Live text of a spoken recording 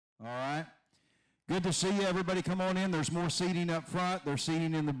All right. Good to see you. Everybody come on in. There's more seating up front. There's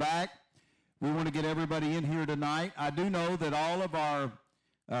seating in the back. We want to get everybody in here tonight. I do know that all of our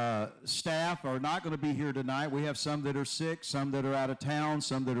staff are not going to be here tonight. We have some that are sick, some that are out of town,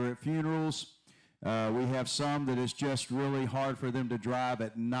 some that are at funerals. We have some that it's just really hard for them to drive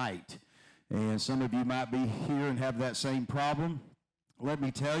at night. And some of you might be here and have that same problem. Let me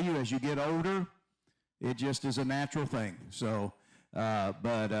tell you, as you get older, it just is a natural thing. So,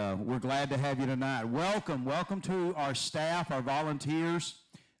 we're glad to have you tonight. Welcome to our staff, our volunteers.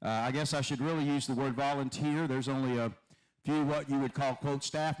 I guess I should really use the word volunteer. There's only a few what you would call, quote,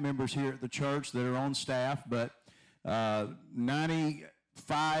 staff members here at the church that are on staff, but 8%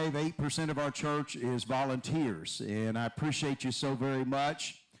 of our church is volunteers, and I appreciate you so very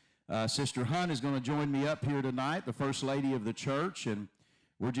much. Sister Hunt is going to join me up here tonight, the First Lady of the church, and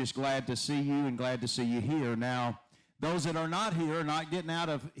we're just glad to see you and glad to see you here. Now, those that are not here are not getting out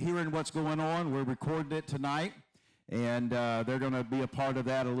of hearing what's going on. We're recording it tonight, and they're going to be a part of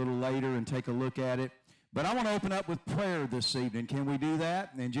that a little later and take a look at it. But I want to open up with prayer this evening. Can we do that?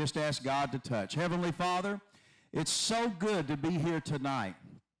 And just ask God to touch. Heavenly Father, it's so good to be here tonight.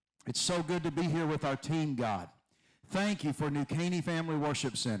 It's so good to be here with our team, God. Thank you for New Caney Family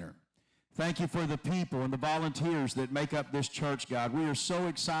Worship Center. Thank you for the people and the volunteers that make up this church, God. We are so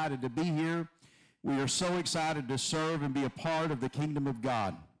excited to be here. We are so excited to serve and be a part of the kingdom of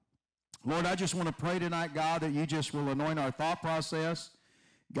God. Lord, I just want to pray tonight, God, that you just will anoint our thought process.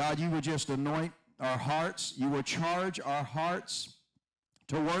 God, you would just anoint our hearts. You would charge our hearts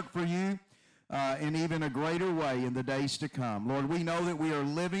to work for you in even a greater way in the days to come. Lord, we know that we are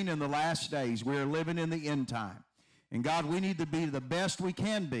living in the last days. We are living in the end time. And God, we need to be the best we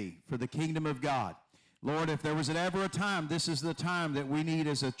can be for the kingdom of God. Lord, if there was ever a time, this is the time that we need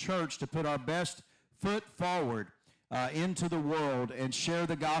as a church to put our best foot forward into the world and share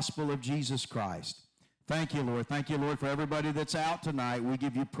the gospel of Jesus Christ. Thank you, Lord. Thank you, Lord, for everybody that's out tonight. We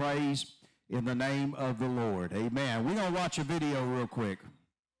give you praise in the name of the Lord. Amen. We're going to watch a video real quick.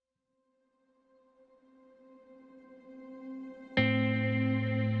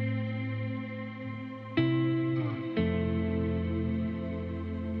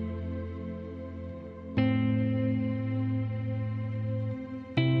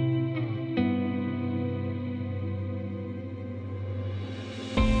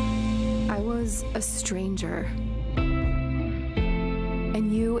 A stranger,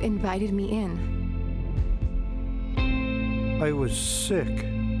 and you invited me in. I was sick,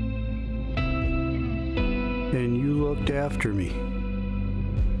 and you looked after me.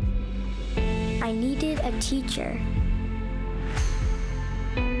 I needed a teacher,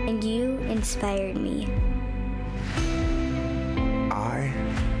 and you inspired me. I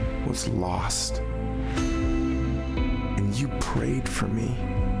was lost, and you prayed for me.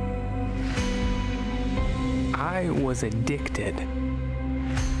 I was addicted,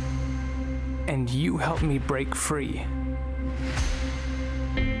 and you helped me break free.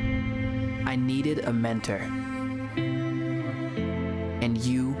 I needed a mentor, and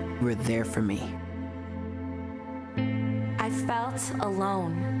you were there for me. I felt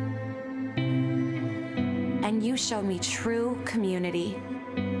alone, and you showed me true community.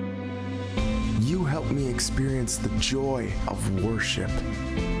 You helped me experience the joy of worship.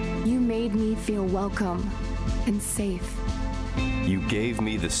 You made me feel welcome and safe. You gave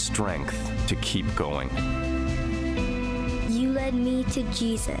me the strength to keep going. You led me to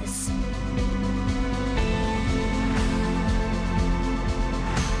Jesus.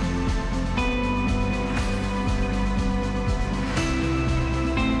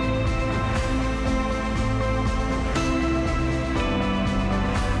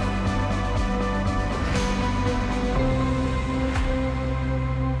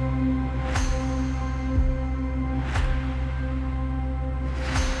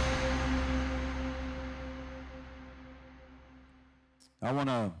 I want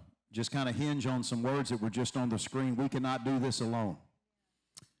to just kind of hinge on some words that were just on the screen. We cannot do this alone.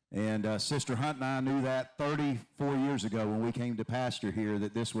 And Sister Hunt and I knew that 34 years ago when we came to pastor here,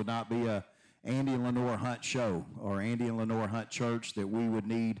 that this would not be a Andy and Lenore Hunt show or Andy and Lenore Hunt church, that we would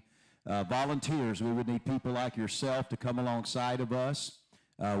need volunteers. We would need people like yourself to come alongside of us.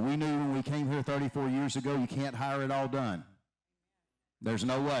 We knew when we came here 34 years ago, you can't hire it all done. There's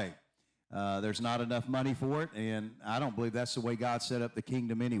no way. There's not enough money for it, and I don't believe that's the way God set up the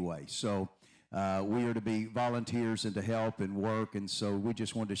kingdom anyway. So we are to be volunteers and to help and work, and so we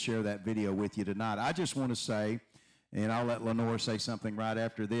just wanted to share that video with you tonight. I just want to say, and I'll let Lenore say something right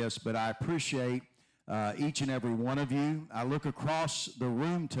after this, but I appreciate each and every one of you. I look across the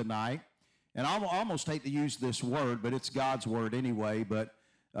room tonight, and I almost hate to use this word, but it's God's word anyway, but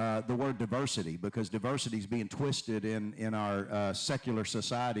the word diversity, because diversity is being twisted in our secular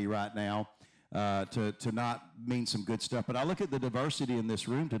society right now to not mean some good stuff. But I look at the diversity in this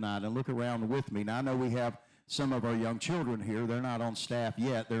room tonight and look around with me. Now, I know we have some of our young children here. They're not on staff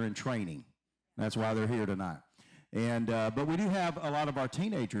yet. They're in training. That's why they're here tonight. And but we do have a lot of our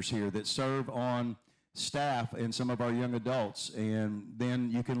teenagers here that serve on staff and some of our young adults. And then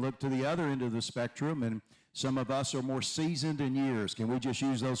you can look to the other end of the spectrum, and some of us are more seasoned in years. Can we just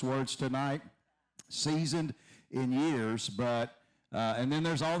use those words tonight? Seasoned in years, but and then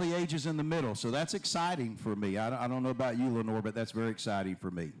there's all the ages in the middle. So that's exciting for me. I don't know about you, Lenore, but that's very exciting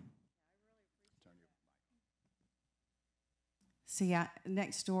for me. See,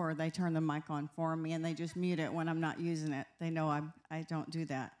 next door, they turn the mic on for me, and they just mute it when I'm not using it. They know I don't do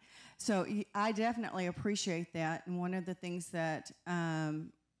that. So I definitely appreciate that. And one of the things that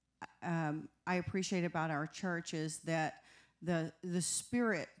I appreciate about our church is that the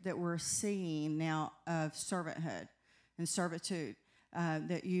spirit that we're seeing now of servanthood and servitude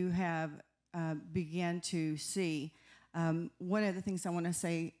that you have began to see. One of the things I want to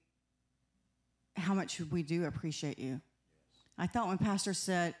say, how much we do appreciate you. I thought when Pastor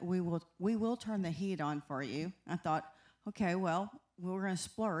said, we will turn the heat on for you, I thought, okay, well, we're going to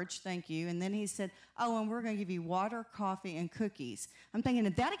splurge, thank you. And then he said, oh, and we're going to give you water, coffee, and cookies. I'm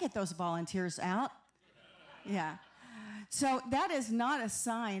thinking, that'll get those volunteers out. Yeah. So that is not a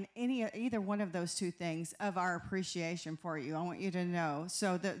sign, either one of those two things, of our appreciation for you. I want you to know.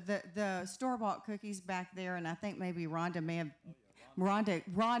 So the store-bought cookies back there, and I think maybe Rhonda may have...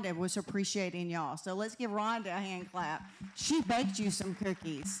 Rhonda was appreciating y'all. So let's give Rhonda a hand clap. She baked you some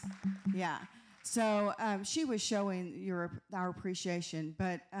cookies. Yeah. So she was showing our appreciation,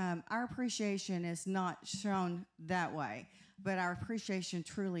 but our appreciation is not shown that way. But our appreciation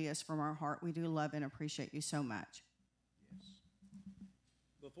truly is from our heart. We do love and appreciate you so much. Yes.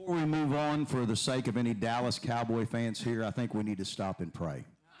 Before we move on, for the sake of any Dallas Cowboy fans here, I think we need to stop and pray.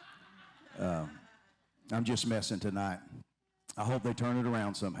 I'm just messing tonight. I hope they turn it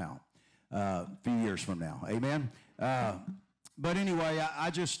around somehow a few years from now. Amen? But anyway, I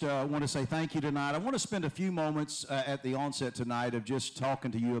just want to say thank you tonight. I want to spend a few moments at the onset tonight of just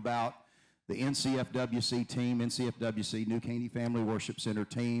talking to you about the NCFWC team, NCFWC, New Caney Family Worship Center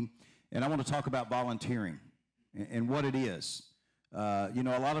team. And I want to talk about volunteering and what it is. You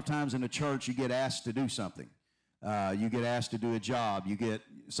know, a lot of times in a church, you get asked to do something. You get asked to do a job.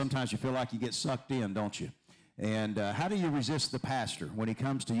 Sometimes you feel like you get sucked in, don't you? And how do you resist the pastor when he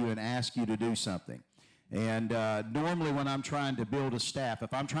comes to you and asks you to do something? And normally when I'm trying to build a staff,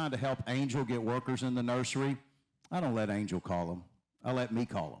 if I'm trying to help Angel get workers in the nursery, I don't let Angel call them. I let me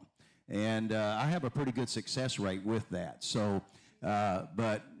call them. And I have a pretty good success rate with that. So,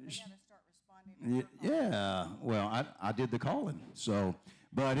 but yeah, well, I did the calling. So,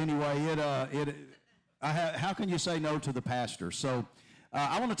 but anyway, how can you say no to the pastor? So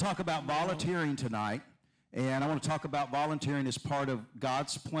I want to talk about volunteering tonight. And I want to talk about volunteering as part of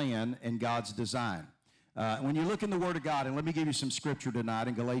God's plan and God's design. When you look in the Word of God, and let me give you some scripture tonight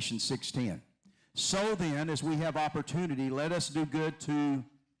in Galatians 6:10. So then, as we have opportunity, let us do good to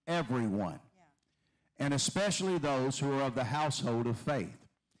everyone, and especially those who are of the household of faith.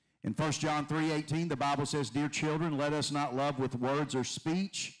 In 1 John 3:18, the Bible says, dear children, let us not love with words or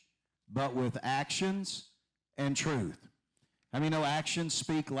speech, but with actions and truth. How many know actions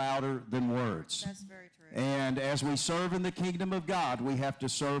speak louder than words? That's very true. And as we serve in the kingdom of God, we have to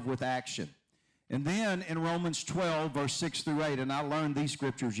serve with action. And then in Romans 12, verse 6 through 8, and I learned these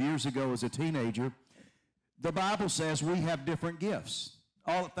scriptures years ago as a teenager, the Bible says we have different gifts.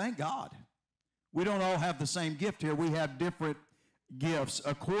 Oh, thank God. We don't all have the same gift here. We have different gifts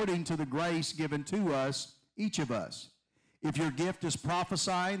according to the grace given to us, each of us. If your gift is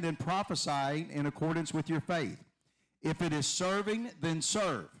prophesying, then prophesying in accordance with your faith. If it is serving, then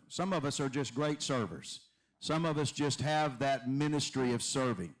serve. Some of us are just great servers. Some of us just have that ministry of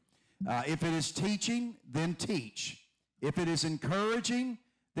serving. If it is teaching, then teach. If it is encouraging,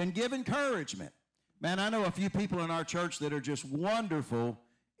 then give encouragement. Man, I know a few people in our church that are just wonderful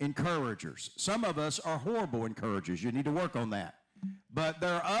encouragers. Some of us are horrible encouragers. You need to work on that. But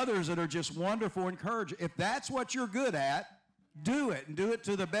there are others that are just wonderful encouragers. If that's what you're good at, do it, and do it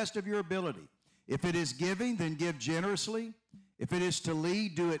to the best of your ability. If it is giving, then give generously. If it is to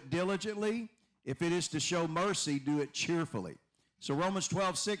lead, do it diligently. If it is to show mercy, do it cheerfully. So Romans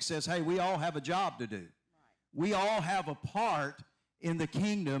 12:6 says, hey, we all have a job to do. Right. We all have a part in the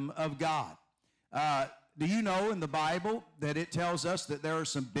kingdom of God. Do you know in the Bible that it tells us that there are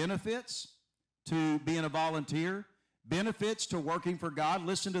some benefits to being a volunteer? Benefits to working for God.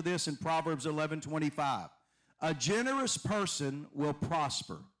 Listen to this in Proverbs 11:25. A generous person will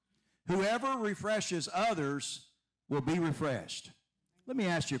prosper. Whoever refreshes others will be refreshed. Let me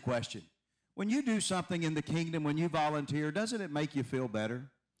ask you a question. When you do something in the kingdom, when you volunteer, doesn't it make you feel better?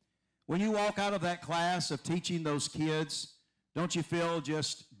 When you walk out of that class of teaching those kids, don't you feel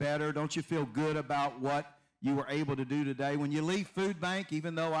just better? Don't you feel good about what you were able to do today? When you leave food bank,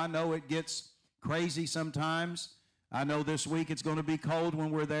 even though I know it gets crazy sometimes, I know this week it's going to be cold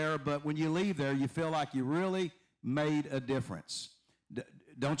when we're there, but when you leave there, you feel like you really made a difference.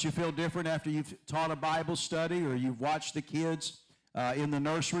 Don't you feel different after you've taught a Bible study or you've watched the kids in the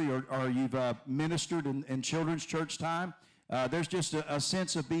nursery or you've ministered in children's church time? There's just a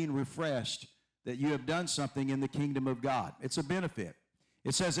sense of being refreshed that you have done something in the kingdom of God. It's a benefit.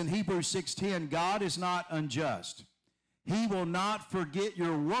 It says in Hebrews 6:10, God is not unjust. He will not forget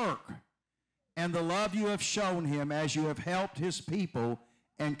your work and the love you have shown him as you have helped his people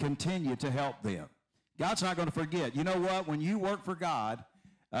and continue to help them. God's not going to forget. You know what? When you work for God,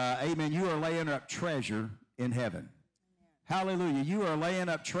 amen, you are laying up treasure in heaven. Hallelujah. You are laying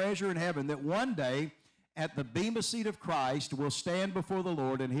up treasure in heaven that one day at the bema seat of Christ we'll stand before the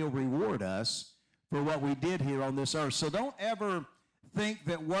Lord and he'll reward us for what we did here on this earth. So don't ever think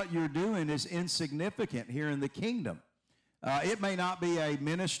that what you're doing is insignificant here in the kingdom. It may not be a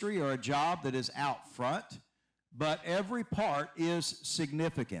ministry or a job that is out front, but every part is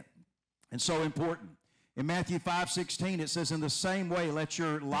significant and so important. In Matthew 5:16, it says, in the same way, let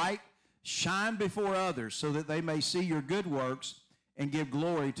your light shine before others so that they may see your good works and give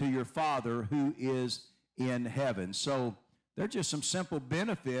glory to your Father who is in heaven. So there are just some simple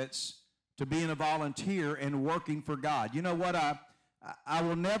benefits to being a volunteer and working for God. You know what? I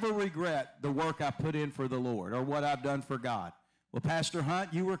will never regret the work I put in for the Lord or what I've done for God. Well, Pastor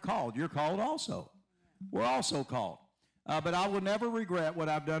Hunt, you were called. You're called also. We're also called. But I will never regret what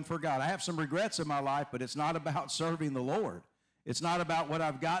I've done for God. I have some regrets in my life, but it's not about serving the Lord. It's not about what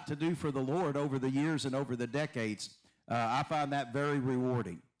I've got to do for the Lord over the years and over the decades. I find that very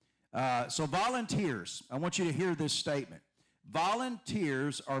rewarding. So volunteers, I want you to hear this statement.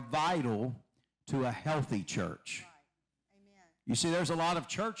 Volunteers are vital to a healthy church. You see, there's a lot of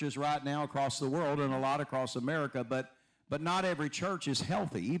churches right now across the world and a lot across America, but not every church is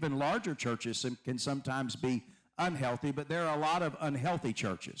healthy. Even larger churches can sometimes be unhealthy, but there are a lot of unhealthy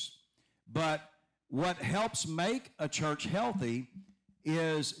churches. But what helps make a church healthy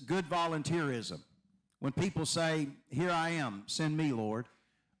is good volunteerism. When people say, here I am, send me, Lord,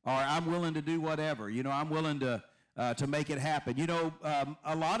 or I'm willing to do whatever. You know, I'm willing to make it happen. You know,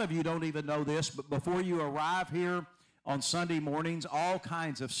 a lot of you don't even know this, but before you arrive here on Sunday mornings, all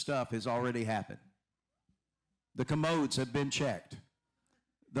kinds of stuff has already happened. The commodes have been checked.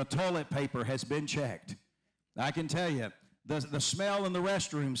 The toilet paper has been checked. I can tell you, the smell in the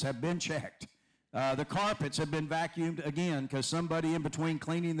restrooms have been checked. The carpets have been vacuumed again because somebody in between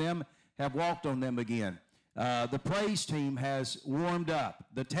cleaning them have walked on them again. The praise team has warmed up.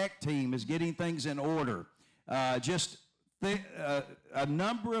 The tech team is getting things in order. A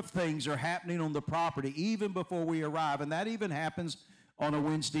number of things are happening on the property even before we arrive, and that even happens on a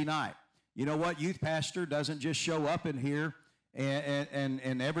Wednesday night. You know what? Youth pastor doesn't just show up in here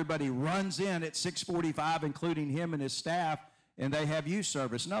and everybody runs in at 6:45, including him and his staff, and they have youth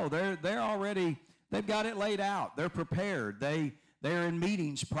service. No, they're already, they've got it laid out. They're prepared. They're in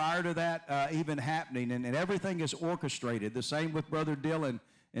meetings prior to that even happening, and everything is orchestrated. The same with Brother Dylan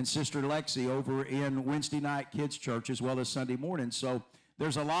and Sister Lexi over in Wednesday night kids church as well as Sunday morning. So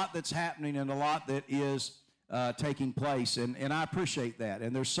there's a lot that's happening and a lot that is taking place, and I appreciate that.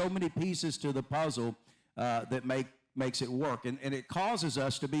 And there's so many pieces to the puzzle that makes it work, and it causes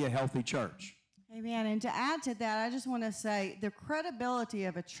us to be a healthy church. Amen. And to add to that, I just want to say the credibility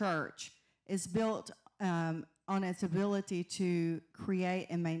of a church is built on its ability to create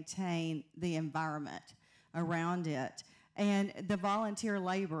and maintain the environment around it. And the volunteer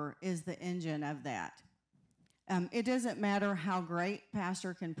labor is the engine of that. It doesn't matter how great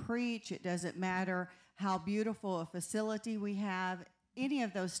pastor can preach. It doesn't matter how beautiful a facility we have, any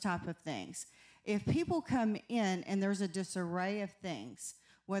of those type of things. If people come in and there's a disarray of things,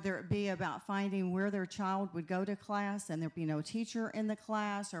 whether it be about finding where their child would go to class and there be no teacher in the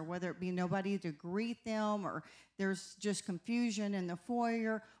class, or whether it be nobody to greet them, or there's just confusion in the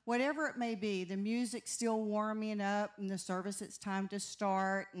foyer, whatever it may be, the music's still warming up in the service, it's time to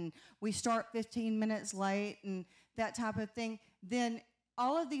start, and we start 15 minutes late and that type of thing, then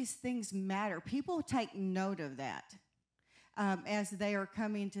all of these things matter. People take note of that as they are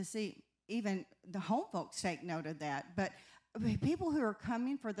coming to see. Even the home folks take note of that. But people who are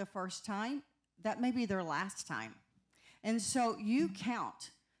coming for the first time, that may be their last time. And so you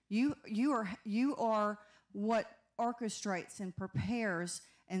count. You are what orchestrates and prepares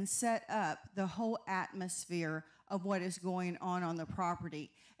and set up the whole atmosphere of what is going on the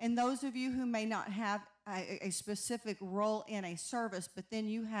property. And those of you who may not have a specific role in a service, but then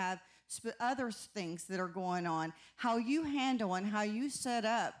you have other things that are going on, how you handle and how you set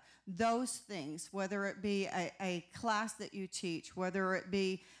up those things, whether it be a class that you teach, whether it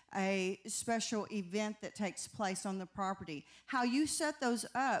be a special event that takes place on the property, how you set those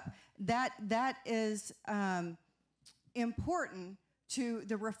up, that is important to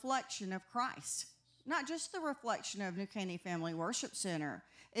the reflection of Christ. Not just the reflection of New Caney Family Worship Center,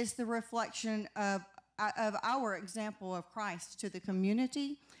 it's the reflection of our example of Christ to the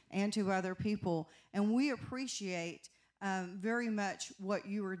community and to other people. And we appreciate very much what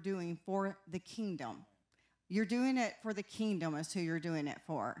you are doing for the kingdom. You're doing it for the kingdom is who you're doing it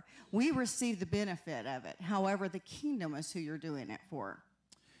for. We receive the benefit of it. However, the kingdom is who you're doing it for.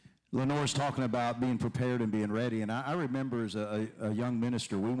 Lenore's talking about being prepared and being ready. And I remember as a young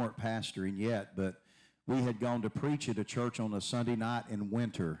minister, we weren't pastoring yet, but we had gone to preach at a church on a Sunday night in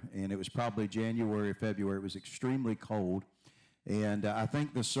winter. And it was probably January or February. It was extremely cold. And I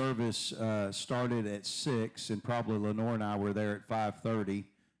think the service started at 6, and probably Lenore and I were there at 5:30.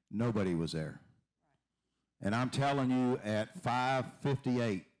 Nobody was there. And I'm telling you, at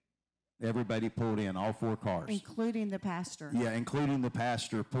 5:58, everybody pulled in, all 4 cars. Including the pastor. Yeah, including the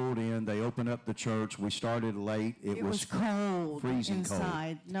pastor pulled in. They opened up the church. We started late. It was cold freezing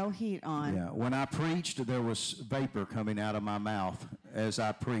inside, cold. No heat on. Yeah, when I preached, there was vapor coming out of my mouth as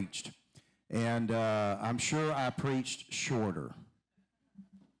I preached. And I'm sure I preached shorter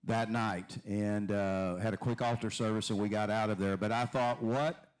that night and had a quick altar service, and we got out of there. But I thought,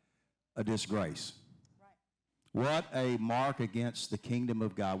 what a disgrace. What a mark against the kingdom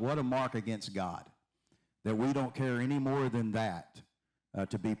of God. What a mark against God, that we don't care any more than that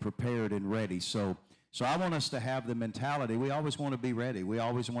to be prepared and ready. So I want us to have the mentality. We always want to be ready. We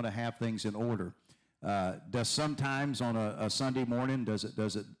always want to have things in order. Does sometimes on a Sunday morning,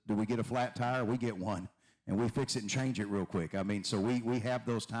 do we get a flat tire? We get one, and we fix it and change it real quick. I mean, so we have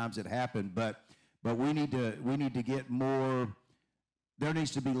those times that happen, but we need to get more. There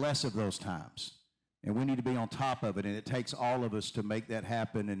needs to be less of those times. And we need to be on top of it, and it takes all of us to make that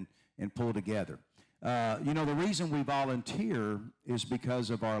happen and pull together. The reason we volunteer is because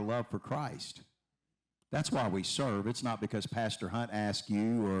of our love for Christ. That's why we serve. It's not because Pastor Hunt asked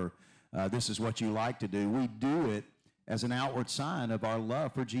you or this is what you like to do. We do it as an outward sign of our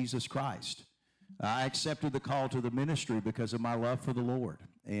love for Jesus Christ. I accepted the call to the ministry because of my love for the Lord,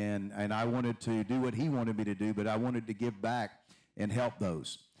 and I wanted to do what he wanted me to do, but I wanted to give back and help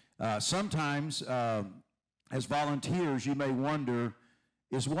those. Sometimes, as volunteers, you may wonder,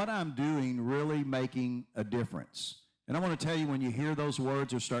 is what I'm doing really making a difference? And I want to tell you, when you hear those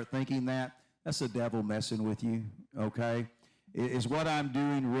words or start thinking that's the devil messing with you, okay? Is what I'm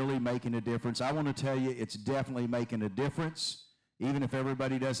doing really making a difference? I want to tell you it's definitely making a difference, even if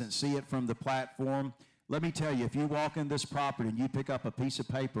everybody doesn't see it from the platform. Let me tell you, if you walk in this property and you pick up a piece of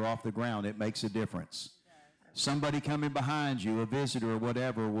paper off the ground, it makes a difference. Somebody coming behind you, a visitor or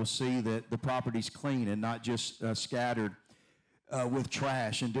whatever, will see that the property's clean and not just scattered with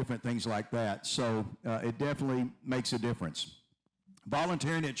trash and different things like that. So it definitely makes a difference.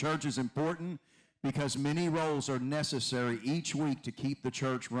 Volunteering at church is important because many roles are necessary each week to keep the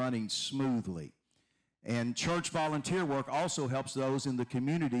church running smoothly. And church volunteer work also helps those in the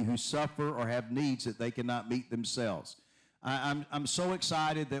community who suffer or have needs that they cannot meet themselves. I'm so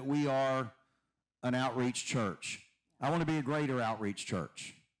excited that we are an outreach church. I want to be a greater outreach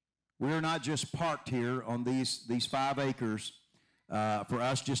church. We're not just parked here on these 5 acres for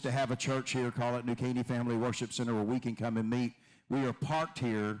us just to have a church here, call it New Caney Family Worship Center, where we can come and meet. We are parked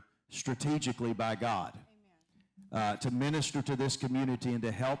here strategically by God to minister to this community and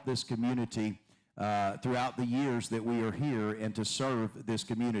to help this community throughout the years that we are here and to serve this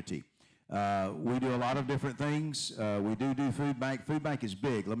community. We do a lot of different things. We do food bank. Food bank is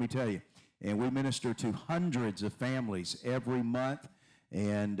big, let me tell you. And we minister to hundreds of families every month.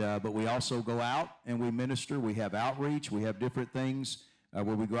 But we also go out and we minister. We have outreach. We have different things where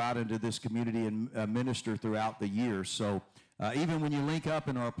we go out into this community and minister throughout the year. So even when you link up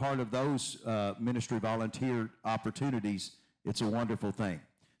and are a part of those ministry volunteer opportunities, it's a wonderful thing.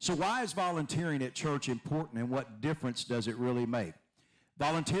 So why is volunteering at church important, and what difference does it really make?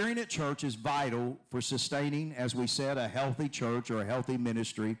 Volunteering at church is vital for sustaining, as we said, a healthy church or a healthy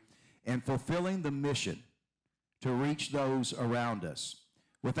ministry and fulfilling the mission to reach those around us.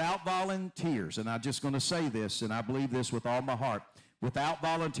 Without volunteers, and I'm just going to say this, and I believe this with all my heart, without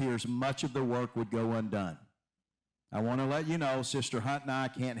volunteers, much of the work would go undone. I want to let you know, Sister Hunt and I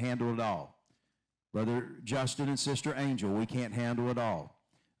can't handle it all. Brother Justin and Sister Angel, we can't handle it all.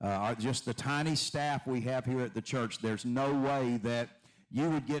 Just the tiny staff we have here at the church, there's no way that you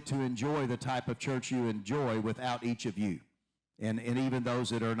would get to enjoy the type of church you enjoy without each of you, and even those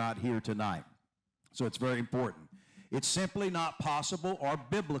that are not here tonight. So it's very important. It's simply not possible or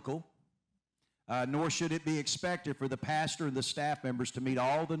biblical, nor should it be expected for the pastor and the staff members to meet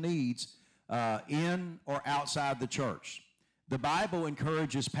all the needs in or outside the church. The Bible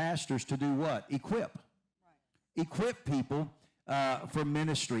encourages pastors to do what? Equip. Right. Equip people for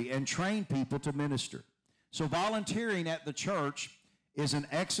ministry and train people to minister. So volunteering at the church is an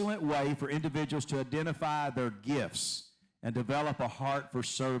excellent way for individuals to identify their gifts and develop a heart for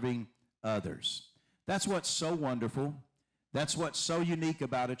serving others. That's what's so wonderful. That's what's so unique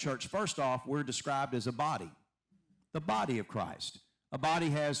about a church. First off, we're described as a body, the body of Christ. A body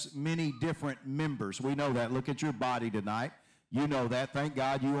has many different members. We know that. Look at your body tonight. You know that. Thank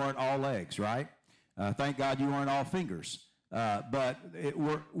God you aren't all legs, right? Thank God you aren't all fingers. But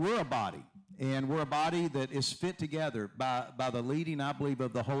we're a body, and we're a body that is fit together by the leading, I believe,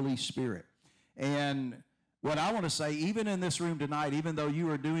 of the Holy Spirit. And what I want to say, even in this room tonight, even though you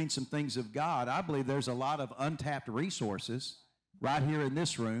are doing some things of God, I believe there's a lot of untapped resources right here in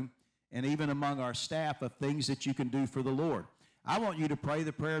this room and even among our staff of things that you can do for the Lord. I want you to pray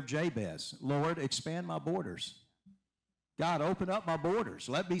the prayer of Jabez. Lord, expand my borders. God, open up my borders.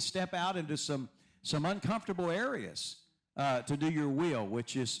 Let me step out into some uncomfortable areas to do your will,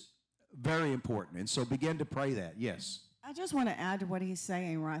 which is very important. And so begin to pray that. Yes. I just want to add to what he's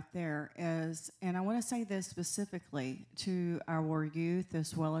saying right there is, and I want to say this specifically to our youth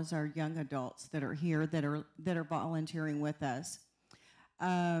as well as our young adults that are here that are volunteering with us.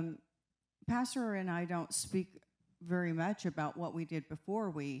 Pastor and I don't speak very much about what we did before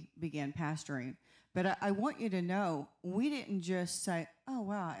we began pastoring, but I want you to know we didn't just say, "Oh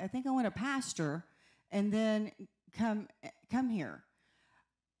wow, I think I want to pastor," and then come here.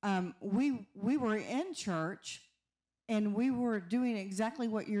 We were in church. And we were doing exactly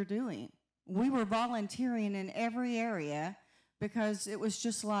what you're doing. We were volunteering in every area because it was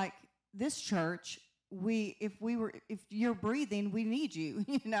just like this church. If you're breathing, we need you,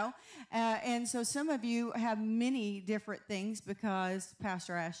 you know. And so some of you have many different things because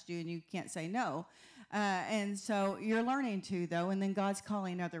Pastor asked you, and you can't say no. And so you're learning to, though, and then God's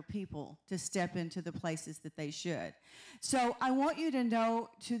calling other people to step into the places that they should. So I want you to know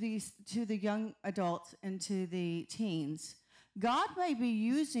to the young adults and to the teens, God may be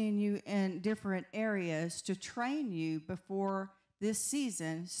using you in different areas to train you before this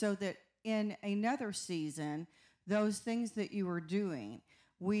season so that in another season, those things that you are doing,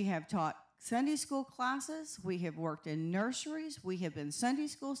 we have taught Sunday school classes, we have worked in nurseries, we have been Sunday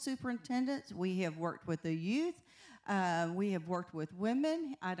school superintendents, we have worked with the youth, we have worked with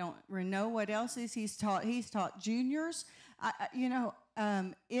women. I don't know what else is he's taught. He's taught juniors,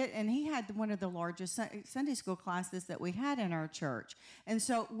 and he had one of the largest Sunday school classes that we had in our church. And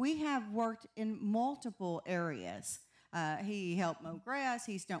so we have worked in multiple areas. He helped mow grass.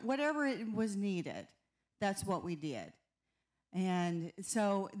 He's done whatever it was needed. That's what we did. And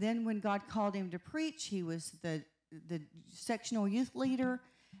so then when God called him to preach, he was the sectional youth leader,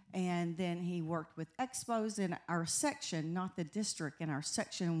 and then he worked with expos in our section, not the district, and our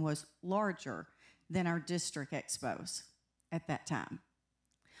section was larger than our district expos at that time.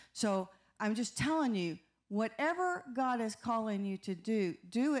 So I'm just telling you, whatever God is calling you to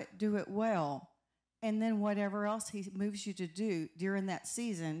do it well, and then whatever else he moves you to do during that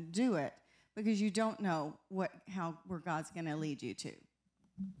season, do it. Because you don't know where God's going to lead you to.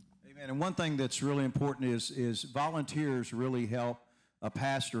 Amen. And one thing that's really important is volunteers really help a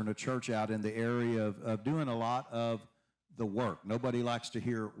pastor and a church out in the area of doing a lot of the work. Nobody likes to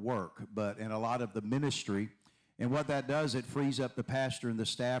hear work, but in a lot of the ministry. And what that does, it frees up the pastor and the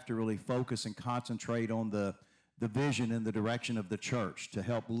staff to really focus and concentrate on the vision and the direction of the church to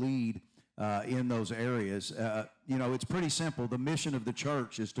help lead in those areas. It's pretty simple. The mission of the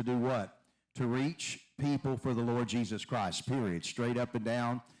church is to do what? To reach people for the Lord Jesus Christ, period. Straight up and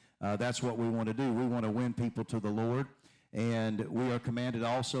down. That's what we want to do. We want to win people to the Lord. And we are commanded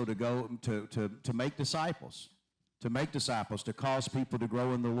also to go to make disciples, to cause people to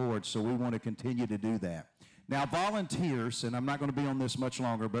grow in the Lord. So we want to continue to do that. Now, volunteers, and I'm not going to be on this much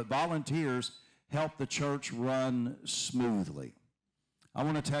longer, but volunteers help the church run smoothly. I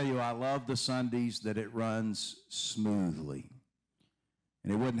want to tell you, I love the Sundays that it runs smoothly.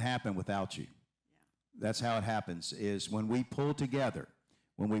 And it wouldn't happen without you. Yeah. That's how it happens, is when we pull together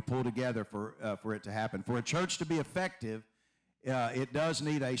for it to happen. For a church to be effective, it does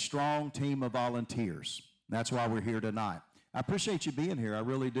need a strong team of volunteers. That's why we're here tonight. I appreciate you being here. I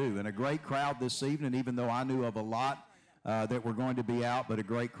really do. And a great crowd this evening, even though I knew of a lot that were going to be out, but a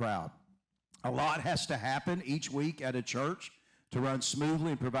great crowd. A lot has to happen each week at a church to run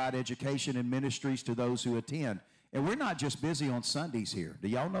smoothly and provide education and ministries to those who attend. And we're not just busy on Sundays here. Do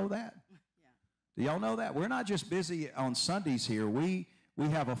y'all know that? Do y'all know that? We're not just busy on Sundays here. We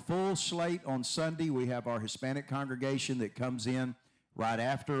have a full slate on Sunday. We have our Hispanic congregation that comes in right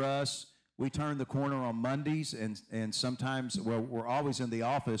after us. We turn the corner on Mondays, and sometimes, well, we're always in the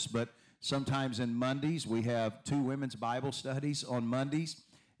office, but sometimes in Mondays we have 2 women's Bible studies on Mondays.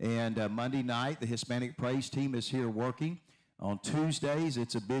 And Monday night, the Hispanic praise team is here working. On Tuesdays,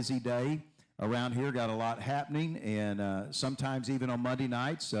 it's a busy day around here, got a lot happening. And sometimes even on Monday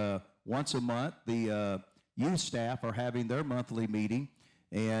nights, once a month, the youth staff are having their monthly meeting.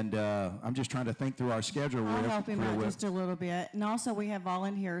 And I'm just trying to think through our schedule. I'll help him out just a little bit. And also we have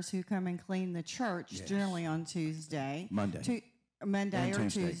volunteers who come and clean the church generally on Tuesday. Monday or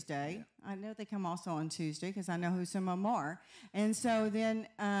Tuesday. Yeah. I know they come also on Tuesday because I know who some of them are. And so then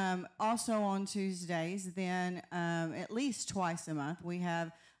also on Tuesdays, then at least twice a month, we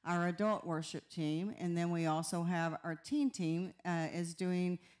have our adult worship team. And then we also have our teen team is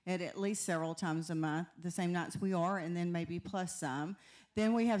doing it at least several times a month, the same nights we are, and then maybe plus some.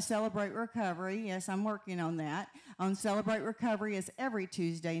 Then we have Celebrate Recovery. Yes, I'm working on that. On Celebrate Recovery is every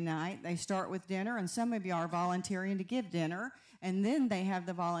Tuesday night. They start with dinner, and some of you are volunteering to give dinner. And then they have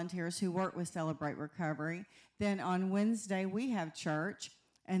the volunteers who work with Celebrate Recovery. Then on Wednesday, we have church.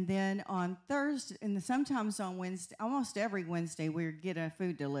 And then on Thursday, and sometimes on Wednesday, almost every Wednesday, we get a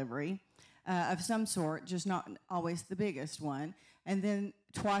food delivery of some sort, just not always the biggest one. And then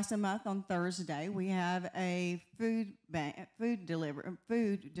twice a month on Thursday, we have a food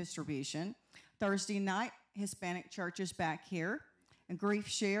distribution. Thursday night, Hispanic church is back here. And grief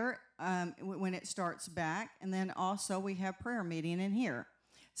share when it starts back. And then also we have prayer meeting in here.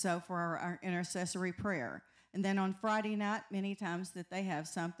 So for our intercessory prayer. And then on Friday night, many times that they have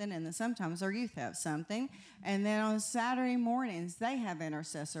something, and then sometimes our youth have something. And then on Saturday mornings, they have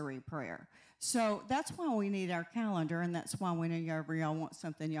intercessory prayer. So that's why we need our calendar, and that's why whenever y'all want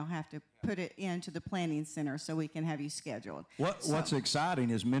something, y'all have to put it into the planning center so we can have you scheduled. What's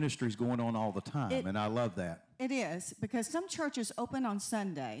exciting is ministry's going on all the time, and I love that. It is, because some churches open on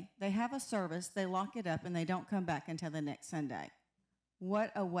Sunday, they have a service, they lock it up, and they don't come back until the next Sunday.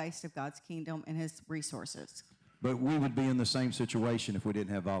 What a waste of God's kingdom and his resources. But we would be in the same situation if we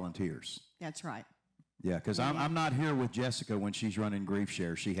didn't have volunteers. That's right. Yeah, because I'm not here with Jessica when she's running Grief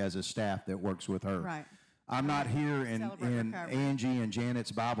Share. She has a staff that works with her. Right. I'm not here in Angie and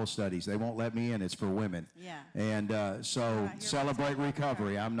Janet's Bible studies. They won't let me in. It's for women. Yeah. And so Celebrate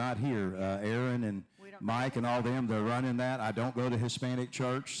Recovery. I'm not here. Aaron and Mike and all them, they're running that. I don't go to Hispanic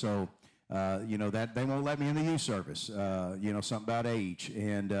church, so that they won't let me in the youth service. Something about age.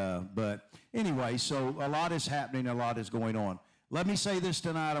 And but anyway, so a lot is happening. A lot is going on. Let me say this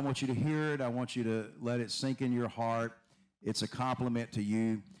tonight. I want you to hear it. I want you to let it sink in your heart. It's a compliment to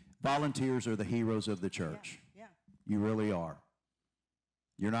you. Volunteers are the heroes of the church. Yeah. You really are.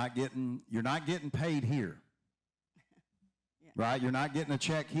 You're not getting paid here. Right? You're not getting a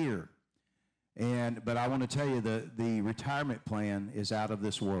check here. But I want to tell you the retirement plan is out of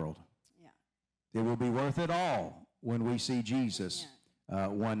this world. Yeah. It will be worth it all when we see Jesus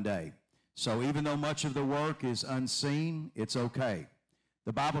one day. So even though much of the work is unseen, it's okay.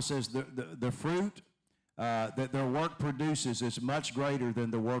 The Bible says the fruit that their work produces is much greater than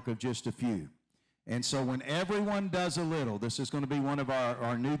the work of just a few. And so when everyone does a little, this is going to be one of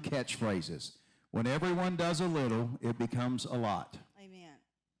our new catchphrases. When everyone does a little, it becomes a lot. Amen.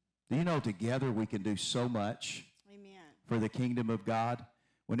 Do you know together we can do so much for the kingdom of God?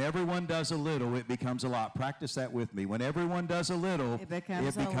 When everyone does a little, it becomes a lot. Practice that with me. When everyone does a little, it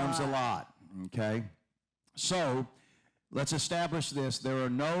becomes a lot. Okay? So, let's establish this. There are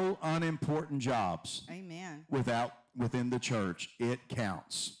no unimportant jobs. Amen. Within the church. It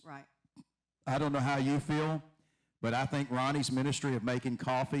counts. Right. I don't know how you feel, but I think Ronnie's ministry of making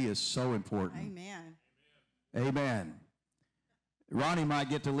coffee is so important. Amen. Amen. Ronnie might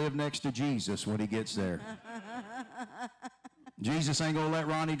get to live next to Jesus when he gets there. Jesus ain't going to let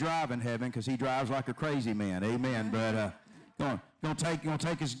Ronnie drive in heaven because he drives like a crazy man. Amen. But gonna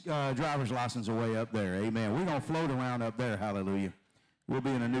take his driver's license away up there. Amen. We're going to float around up there. Hallelujah. We'll be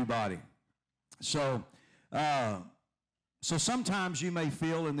in a new body. So sometimes you may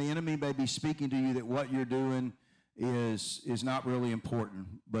feel, and the enemy may be speaking to you, that what you're doing is not really important,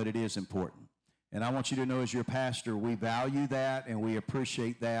 but it is important. And I want you to know, as your pastor, we value that and we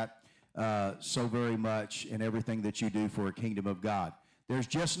appreciate that so very much in everything that you do for a kingdom of God. There's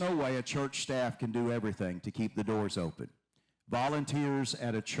just no way a church staff can do everything to keep the doors open. Volunteers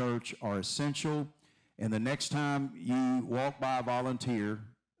at a church are essential, and the next time you walk by a volunteer,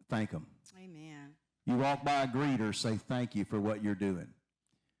 thank them. Amen. You walk by a greeter, say thank you for what you're doing.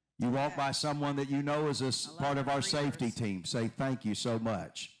 You walk by someone that you know is a part of our safety team, say thank you so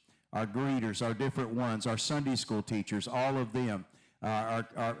much. Our greeters, our different ones, our Sunday school teachers, all of them,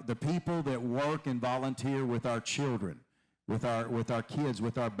 the people that work and volunteer with our children, with our kids,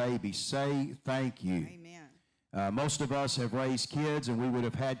 with our babies, say thank you. Amen. Most of us have raised kids, and we would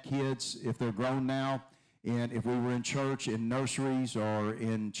have had kids if they're grown now, and if we were in church, in nurseries or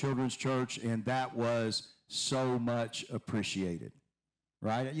in children's church, and that was so much appreciated,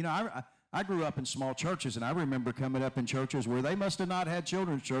 right? You know, I grew up in small churches, and I remember coming up in churches where they must have not had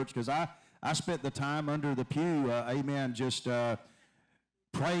children's church, because I spent the time under the pew, amen, just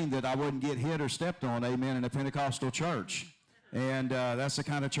praying that I wouldn't get hit or stepped on, amen, in a Pentecostal church. And that's the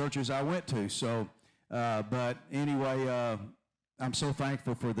kind of churches I went to. So, but anyway, I'm so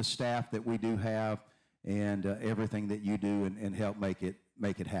thankful for the staff that we do have and everything that you do and help make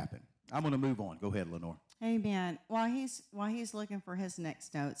it happen. I'm going to move on. Go ahead, Lenore. Amen. While he's looking for his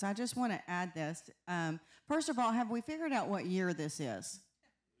next notes, I just want to add this. First of all, have we figured out what year this is?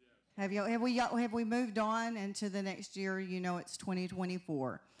 Have we moved on into the next year? You know, it's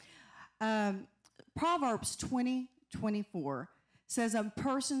 2024. Proverbs 20:24 says a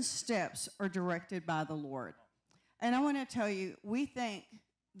person's steps are directed by the Lord. And I want to tell you, we thank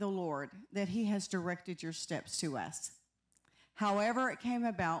the Lord that he has directed your steps to us. However it came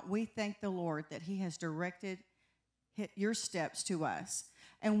about, we thank the Lord that he has directed your steps to us.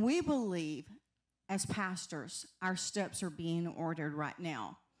 And we believe, as pastors, our steps are being ordered right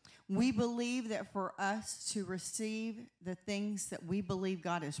now. We believe that for us to receive the things that we believe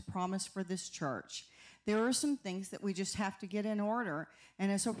God has promised for this church, there are some things that we just have to get in order.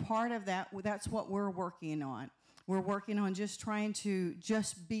 And as a part of that, that's what we're working on. We're working on just trying to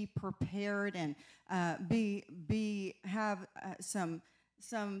just be prepared and have some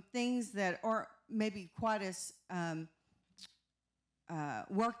things that aren't maybe quite as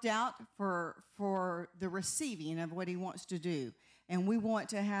worked out for the receiving of what he wants to do. And we want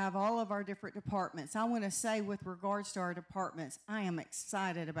to have all of our different departments. I want to say, with regards to our departments, I am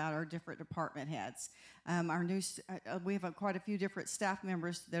excited about our different department heads. We have quite a few different staff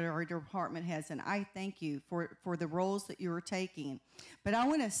members that are our department heads, and I thank you for the roles that you are taking. But I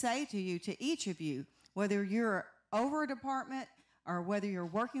want to say to you, to each of you, whether you're over a department or whether you're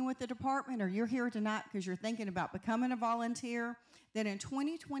working with the department or you're here tonight because you're thinking about becoming a volunteer, that in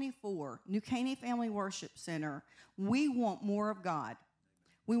 2024, New Caney Family Worship Center, we want more of God.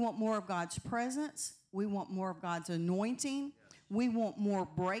 We want more of God's presence. We want more of God's anointing. We want more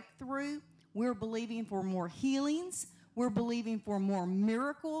breakthrough. We're believing for more healings. We're believing for more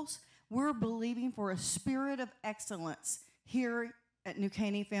miracles. We're believing for a spirit of excellence here at New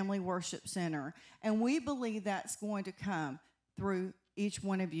Caney Family Worship Center. And we believe that's going to come through each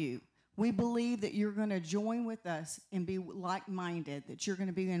one of you. We believe that you're going to join with us and be like-minded, that you're going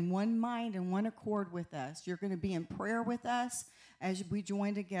to be in one mind and one accord with us. You're going to be in prayer with us as we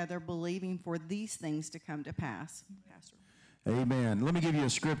join together, believing for these things to come to pass. Pastor. Amen. Let me give you a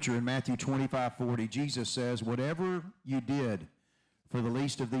scripture in Matthew 25:40. Jesus says, whatever you did for the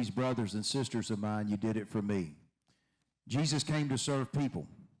least of these brothers and sisters of mine, you did it for me. Jesus came to serve people.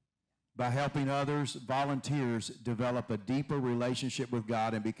 By helping others, volunteers develop a deeper relationship with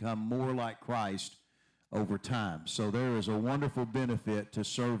God and become more like Christ over time. So there is a wonderful benefit to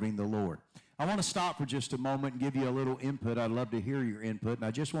serving the Lord. I want to stop for just a moment and give you a little input. I'd love to hear your input. And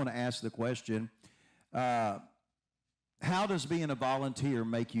I just want to ask the question, how does being a volunteer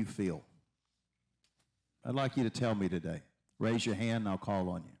make you feel? I'd like you to tell me today. Raise your hand and I'll call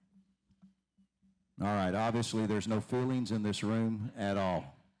on you. All right, obviously there's no feelings in this room at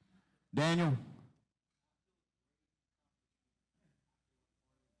all. Daniel?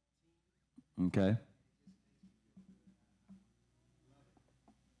 Okay.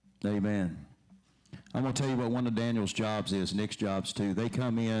 Amen. I'm going to tell you what one of Daniel's jobs is, Nick's jobs too. They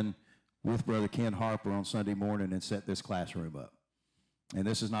come in with Brother Ken Harper on Sunday morning and set this classroom up. And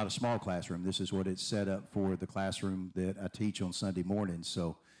this is not a small classroom. This is what it's set up for, the classroom that I teach on Sunday mornings.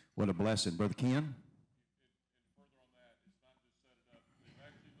 So what a blessing. Brother Ken?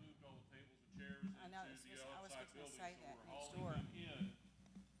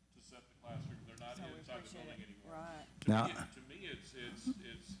 Now, to me,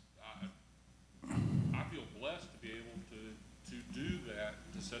 I feel blessed to be able to do that,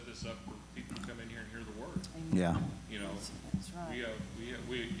 to set this up for people to come in here and hear the word. Yeah. You know, that's right.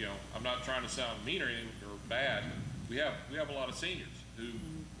 we you know, I'm not trying to sound mean or anything or bad. We have a lot of seniors who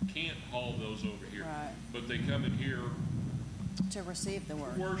can't haul those over here, right. but they come in here To receive the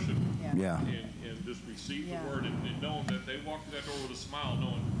word. Worship. Yeah. And just receive the word and knowing that they walk through that door with a smile,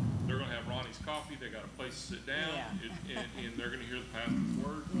 knowing they're going to have Ronnie's coffee, they got a place to sit down, and they're going to hear the pastor's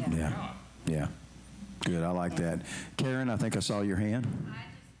word from God. Yeah. Good. I like that. Karen, I think I saw your hand. I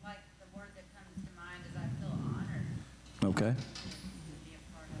just like the word that comes to mind is I feel honored. Okay. To be a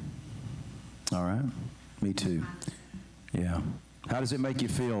part of it. All right. Me too. Yeah. How does it make you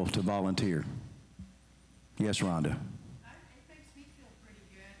feel to volunteer? Yes, Rhonda. It makes me feel pretty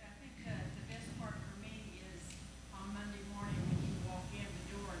good. I think the best part for me is on Monday morning when you walk in the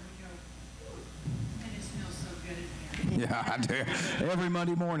door and you go, ooh, and it smells so good in here. Yeah, I do. Every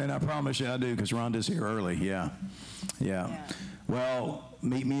Monday morning, I promise you I do, because Rhonda's here early. Yeah. Well,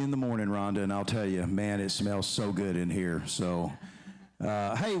 meet me in the morning, Rhonda, and I'll tell you, man, it smells so good in here. So,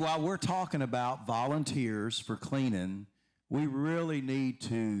 hey, while we're talking about volunteers for cleaning, we really need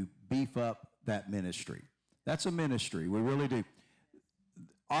to beef up that ministry. That's a ministry. We really do.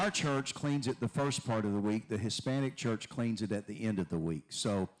 Our church cleans it the first part of the week. The Hispanic church cleans it at the end of the week.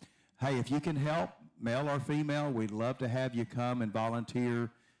 So, hey, if you can help, male or female, we'd love to have you come and volunteer,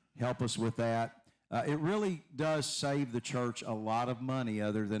 help us with that. It really does save the church a lot of money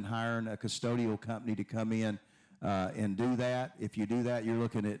other than hiring a custodial company to come in and do that. If you do that, you're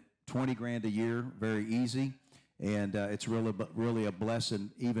looking at $20 grand a year, very easy. And it's really a blessing,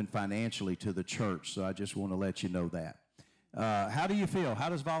 even financially, to the church. So I just want to let you know that. How do you feel? How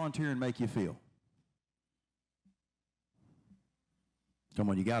does volunteering make you feel? Come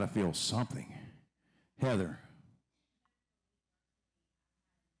on, you got to feel something. Heather.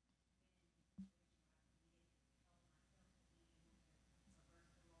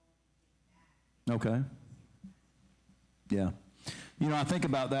 Okay. Yeah. You know, I think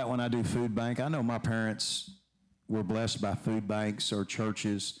about that when I do food bank. I know my parents were blessed by food banks or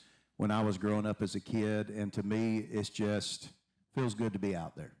churches when I was growing up as a kid, and to me, it's just feels good to be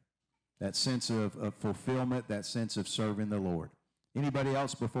out there. That sense of fulfillment, that sense of serving the Lord. Anybody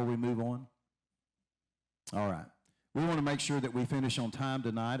else before we move on? All right. We want to make sure that we finish on time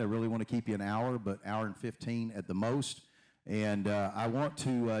tonight. I really want to keep you an hour, but hour and 15 at the most. And I want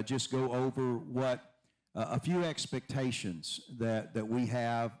to just go over what a few expectations that we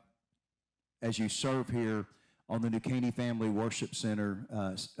have as you serve here on the New Caney Family Worship Center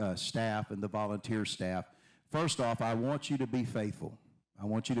staff and the volunteer staff. First off, I want you to be faithful. I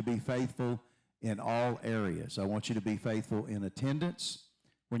want you to be faithful in all areas. I want you to be faithful in attendance.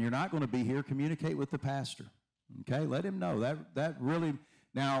 When you're not going to be here, communicate with the pastor. Okay, let him know. That really,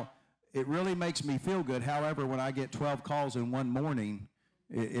 now, it really makes me feel good. However, when I get 12 calls in one morning,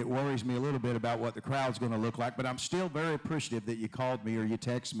 it worries me a little bit about what the crowd's going to look like, but I'm still very appreciative that you called me or you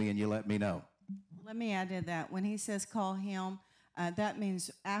text me and you let me know. Let me add to that. When he says call him, that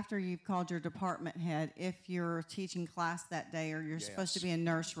means after you've called your department head, if you're teaching class that day or you're supposed to be in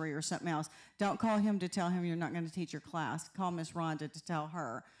nursery or something else, don't call him to tell him you're not going to teach your class. Call Miss Rhonda to tell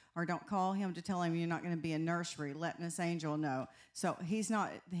her. Or don't call him to tell him you're not going to be in nursery. Let Miss Angel know. So he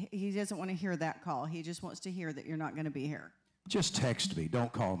doesn't want to hear that call. He just wants to hear that you're not going to be here. Just text me.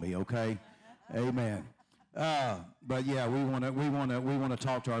 Don't call me, okay? Amen. But yeah, we want to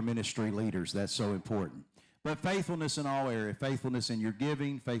talk to our ministry leaders. That's so important. But faithfulness in all areas, faithfulness in your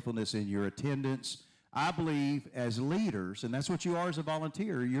giving, faithfulness in your attendance. I believe as leaders, and that's what you are as a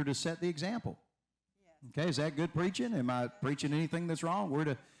volunteer, you're to set the example. Yes. Okay, is that good preaching? Am I preaching anything that's wrong?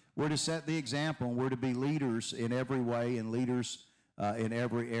 We're to set the example, and we're to be leaders in every way and leaders in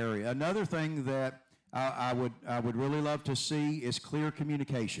every area. Another thing that I would really love to see is clear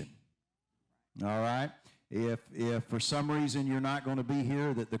communication. All right? If for some reason you're not going to be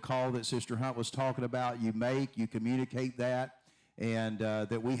here, that the call that Sister Hunt was talking about, you communicate that, and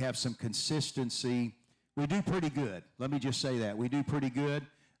that we have some consistency. We do pretty good. Let me just say that. We do pretty good,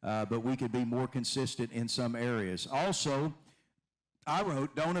 but we could be more consistent in some areas. Also, I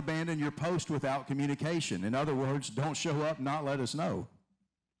wrote, don't abandon your post without communication. In other words, don't show up, not let us know.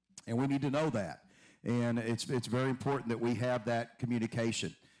 And we need to know that. And it's very important that we have that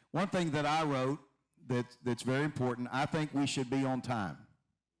communication. One thing that I wrote that's very important, I think we should be on time.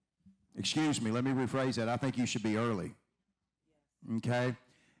 Excuse me, let me rephrase that. I think you should be early. Okay?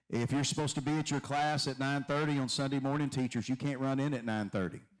 If you're supposed to be at your class at 9:30 on Sunday morning, teachers, you can't run in at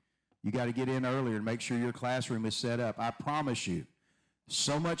 9:30. You got to get in earlier and make sure your classroom is set up. I promise you,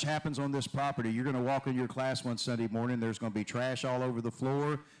 so much happens on this property. You're going to walk in your class one Sunday morning, there's going to be trash all over the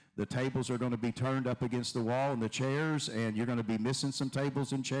floor. The tables are going to be turned up against the wall and the chairs, and you're going to be missing some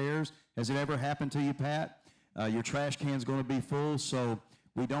tables and chairs. Has it ever happened to you, Pat? Your trash can's going to be full, so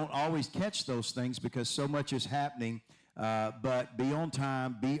we don't always catch those things because so much is happening. But be on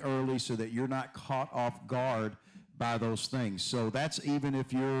time, be early so that you're not caught off guard by those things. So that's even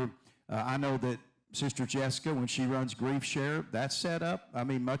if you're, I know that Sister Jessica, when she runs Grief Share, that's set up. I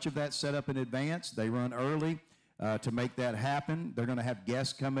mean, much of that's set up in advance. They run early to make that happen. They're going to have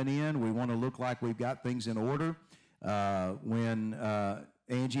guests coming in. We want to look like we've got things in order. When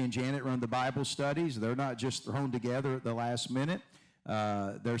Angie and Janet run the Bible studies, they're not just thrown together at the last minute.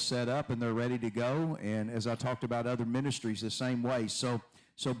 They're set up and they're ready to go. And as I talked about other ministries, the same way. So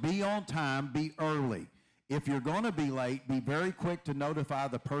be on time, be early. If you're going to be late, be very quick to notify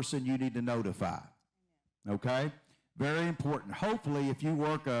the person you need to notify. Okay? Very important. Hopefully, if you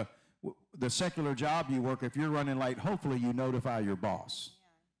work the secular job you work, if you're running late, hopefully you notify your boss.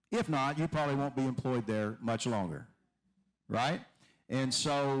 If not, you probably won't be employed there much longer. Right? And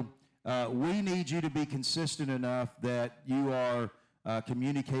so we need you to be consistent enough that you are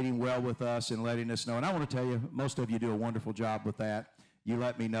communicating well with us and letting us know. And I want to tell you, most of you do a wonderful job with that. You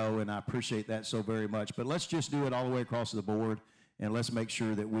let me know, and I appreciate that so very much. But let's just do it all the way across the board, and let's make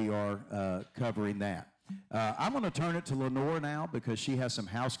sure that we are covering that. I'm going to turn it to Lenore now because she has some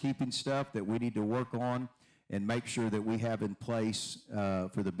housekeeping stuff that we need to work on and make sure that we have in place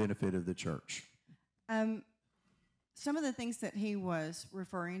for the benefit of the church. Some of the things that he was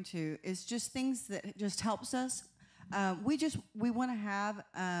referring to is just things that just helps us. We want to have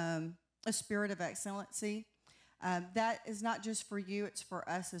a spirit of excellency. That is not just for you, it's for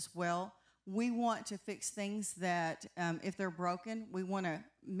us as well. We want to fix things that, if they're broken, we want to,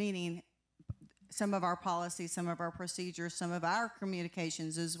 meaning some of our policies, some of our procedures, some of our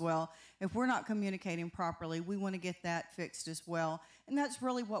communications as well. If we're not communicating properly, we want to get that fixed as well. And that's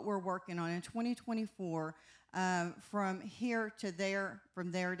really what we're working on in 2024, from here to there,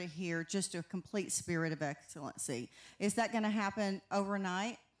 from there to here, just a complete spirit of excellency. Is that going to happen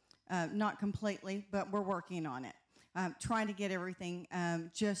overnight? Not completely, but we're working on it. Trying to get everything and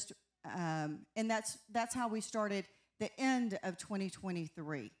that's how we started the end of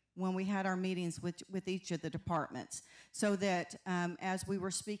 2023 when we had our meetings with each of the departments, so that as we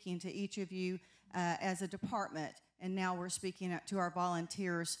were speaking to each of you as a department, and now we're speaking to our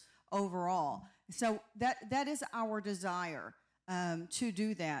volunteers overall. So that is our desire to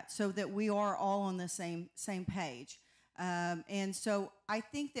do that, so that we are all on the same page. And so I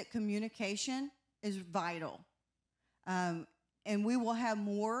think that communication is vital. And we will have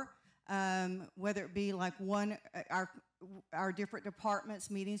more, whether it be like our different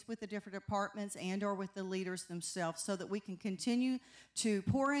departments, meetings with the different departments and or with the leaders themselves, so that we can continue to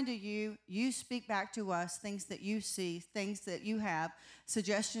pour into you. You speak back to us things that you see, things that you have,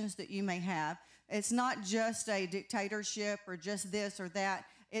 suggestions that you may have. It's not just a dictatorship or just this or that.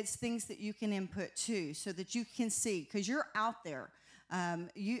 It's things that you can input too, so that you can see, because you're out there.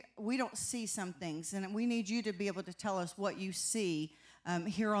 We don't see some things, and we need you to be able to tell us what you see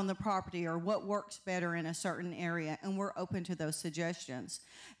here on the property, or what works better in a certain area, and we're open to those suggestions.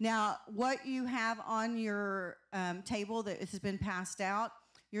 Now, what you have on your table that has been passed out,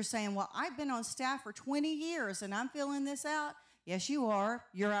 you're saying, well, I've been on staff for 20 years, and I'm filling this out. Yes, you are.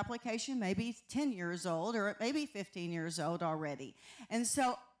 Your application may be 10 years old, or it may be 15 years old already. And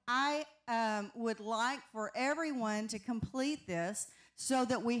so I would like for everyone to complete this, so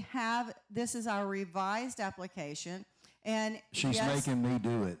that we have, this is our revised application. And she's making me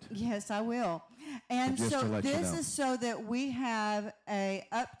do it. Yes, I will. And so this is so that we have a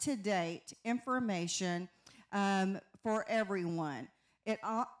up-to-date information for everyone.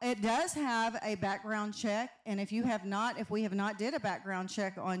 It does have a background check, and if we have not did a background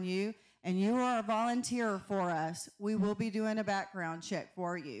check on you, and you are a volunteer for us, we will be doing a background check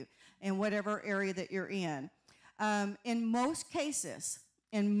for you in whatever area that you're in. In most cases,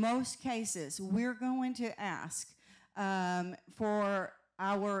 we're going to ask for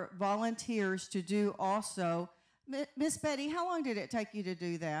our volunteers to do also. Miss Betty, how long did it take you to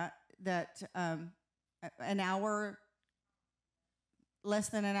do that? An hour? Less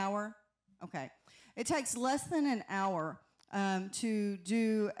than an hour? Okay. It takes less than an hour to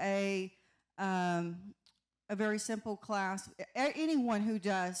do a very simple class. Anyone who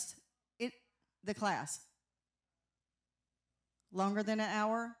does the class. Longer than an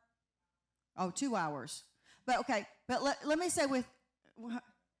hour? Oh, 2 hours. But okay, but let me say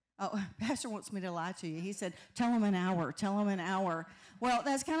Pastor wants me to lie to you. He said, tell him an hour. Well,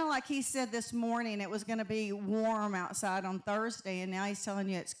 that's kind of like he said this morning. It was going to be warm outside on Thursday, and now he's telling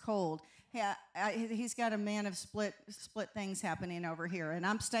you it's cold. Yeah, he's got a man of split things happening over here, and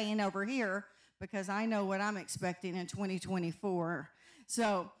I'm staying over here because I know what I'm expecting in 2024.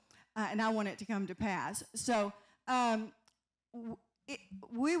 So, and I want it to come to pass. So,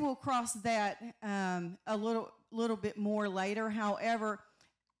 we will cross that a little bit more later. However,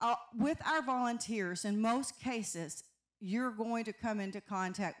 with our volunteers, in most cases, you're going to come into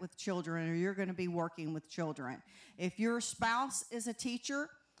contact with children, or you're going to be working with children. If your spouse is a teacher,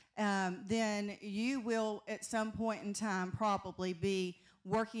 then you will at some point in time probably be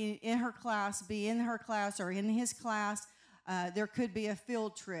working in her class, or in his class. There could be a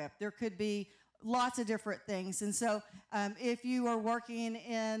field trip. There could be lots of different things. And so if you are working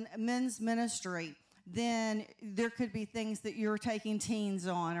in men's ministry, then there could be things that you're taking teens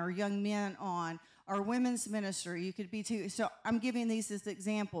on, or young men on, or women's ministry. You could be too. So I'm giving these as an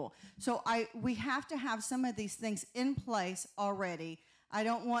example. So we have to have some of these things in place already. I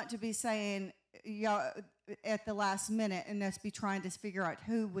don't want to be saying at the last minute and us be trying to figure out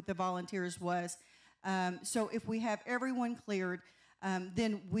who with the volunteers was. So if we have everyone cleared,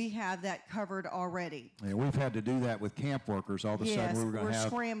 then we have that covered already. Yeah, we've had to do that with camp workers. All of a sudden, we were going to have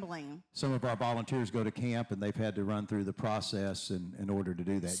scrambling. Some of our volunteers go to camp, and they've had to run through the process in order to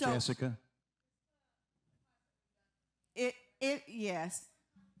do that. So, Jessica? Yes.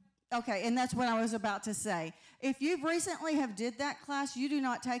 Okay, and that's what I was about to say. If you recently have did that class, you do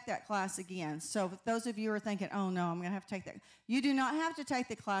not take that class again. So if those of you are thinking, oh no, I'm going to have to take that, you do not have to take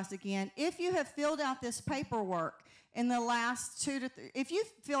the class again. If you have filled out this paperwork in the last 2 to 3, if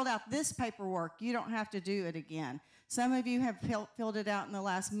you've filled out this paperwork, you don't have to do it again. Some of you have filled it out in the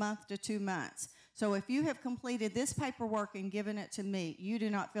last month to 2 months. So if you have completed this paperwork and given it to me, you do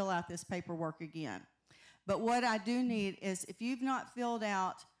not fill out this paperwork again. But what I do need is, if you've not filled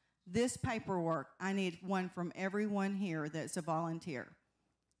out this paperwork, I need one from everyone here that's a volunteer.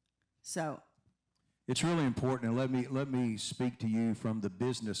 So it's really important, and let me speak to you from the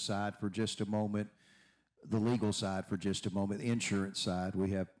business side for just a moment, the legal side for just a moment, the insurance side. We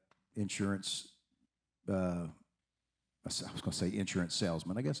have insurance, I was going to say insurance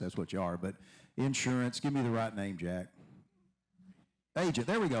salesman. I guess that's what you are, but insurance, give me the right name, Jack. Agent,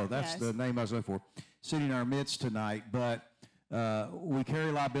 there we go. That's the name I was looking for. Sitting in our midst tonight, but we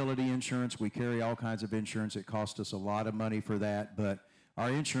carry liability insurance. We carry all kinds of insurance. It costs us a lot of money for that, but our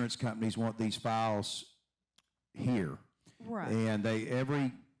insurance companies want these files here. Right. And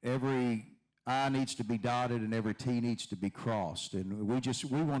every I needs to be dotted and every T needs to be crossed. And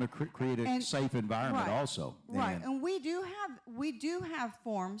we want to create a safe environment also. Right. And we do have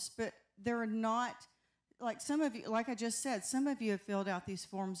forms, but they're not, like some of you, like I just said, some of you have filled out these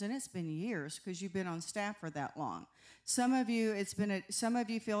forms and it's been years because you've been on staff for that long. Some of you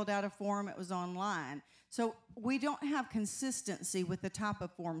filled out a form, it was online. So we don't have consistency with the type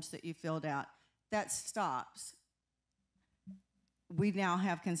of forms that you filled out. That stops. We now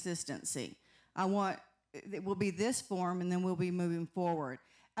have consistency. It will be this form, and then we'll be moving forward.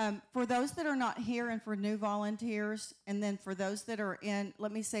 For those that are not here and for new volunteers, and then for those that are in,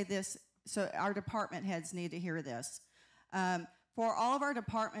 let me say this, so our department heads need to hear this. For all of our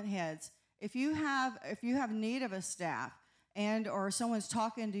department heads, if you have need of a staff and or someone's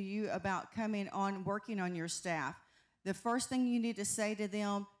talking to you about coming on, working on your staff, the first thing you need to say to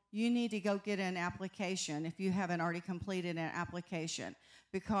them, you need to go get an application if you haven't already completed an application,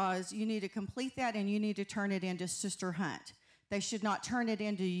 because you need to complete that and you need to turn it into Sister Hunt. They should not turn it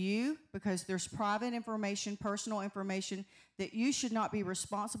into you, because there's private information, personal information that you should not be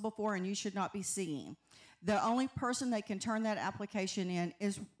responsible for and you should not be seeing. The only person that can turn that application in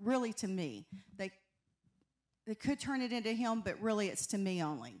is really to me. They could turn it into him, but really it's to me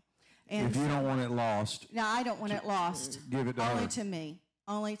only. And if you don't want it lost. No, I don't want it lost. Give it to her. Only to me.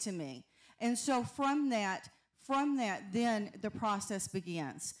 Only to me. And so from that, then the process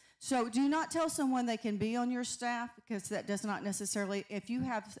begins. So do not tell someone they can be on your staff, because that does not necessarily, if you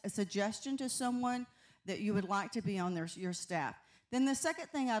have a suggestion to someone that you would like to be on your staff. Then the second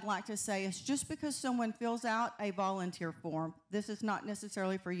thing I'd like to say is, just because someone fills out a volunteer form, this is not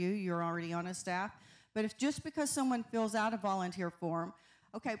necessarily for you, you're already on a staff, but if just because someone fills out a volunteer form,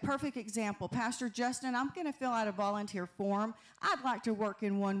 okay, perfect example. Pastor Justin, I'm going to fill out a volunteer form. I'd like to work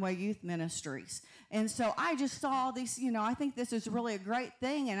in One Way Youth Ministries. And so I just saw these, I think this is really a great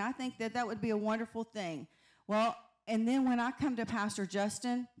thing, and I think that would be a wonderful thing. Well, and then when I come to Pastor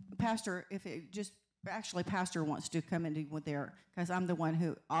Justin, Pastor wants to come into there, because I'm the one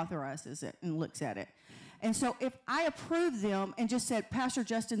who authorizes it and looks at it. And so if I approve them and just said, Pastor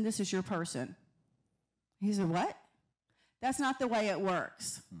Justin, this is your person. He said, what? That's not the way it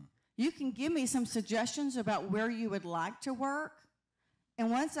works. You can give me some suggestions about where you would like to work. And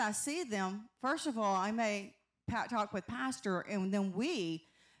once I see them, first of all, I may talk with Pastor, and then we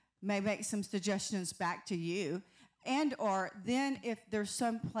may make some suggestions back to you. And or then if there's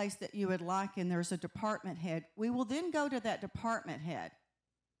some place that you would like and there's a department head, we will then go to that department head.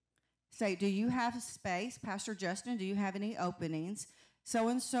 Say, do you have space, Pastor Justin? Do you have any openings?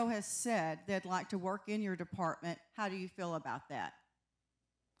 so-and-so has said they'd like to work in your department. How do you feel about that?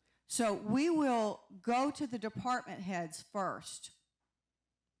 So we will go to the department heads first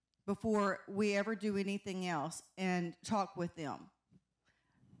before we ever do anything else and talk with them.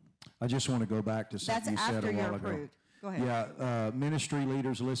 I just want to go back to something you said a while ago. Approved. Go ahead. Yeah, ministry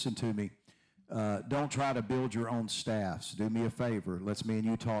leaders, listen to me. Don't try to build your own staffs. Do me a favor. Let's me and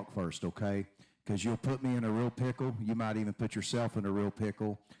you talk first, okay? Because you'll put me in a real pickle. You might even put yourself in a real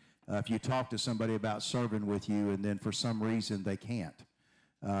pickle if you talk to somebody about serving with you and then for some reason they can't.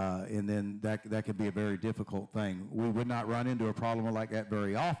 And then that could be a very difficult thing. We would not run into a problem like that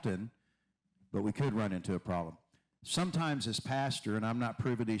very often, but we could run into a problem. Sometimes as pastor, and I'm not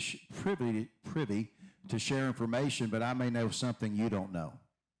privy to share information, but I may know something you don't know.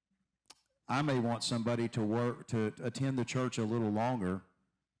 I may want somebody to attend the church a little longer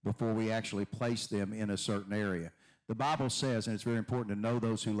before we actually place them in a certain area. The Bible says, and it's very important to know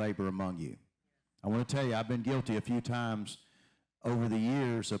those who labor among you. I want to tell you, I've been guilty a few times over the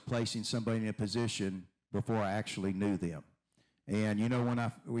years of placing somebody in a position before I actually knew them. And you know when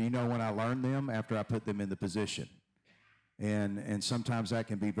I learned them? After I put them in the position. And sometimes that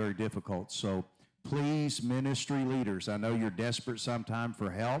can be very difficult. So please, ministry leaders, I know you're desperate sometimes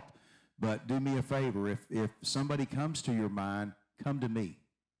for help, but do me a favor. If somebody comes to your mind, come to me.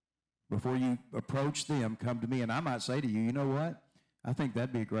 Before you approach them, come to me. And I might say to you, you know what? I think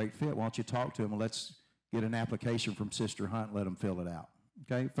that'd be a great fit. Why don't you talk to them and let's get an application from Sister Hunt and let them fill it out.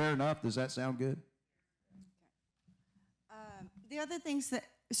 Okay, fair enough. Does that sound good? The other things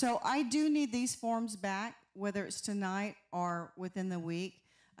so I do need these forms back, whether it's tonight or within the week.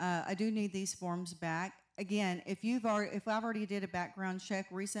 I do need these forms back. Again, if I've already did a background check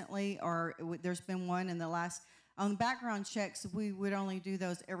recently, or there's been one in the last, on background checks, we would only do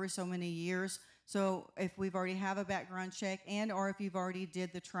those every so many years. So if we've already have a background check or if you've already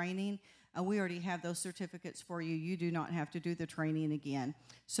did the training, we already have those certificates for you. You do not have to do the training again.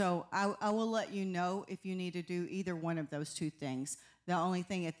 So I will let you know if you need to do either one of those two things. The only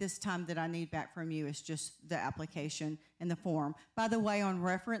thing at this time that I need back from you is just the application and the form. By the way, on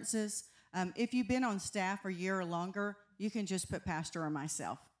references, if you've been on staff a year or longer, you can just put pastor or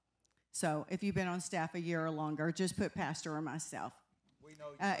myself. So if you've been on staff a year or longer, just put pastor or myself.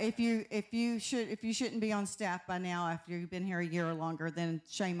 If you shouldn't be on staff by now after you've been here a year or longer, then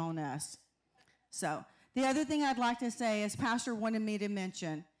shame on us. So the other thing I'd like to say is Pastor wanted me to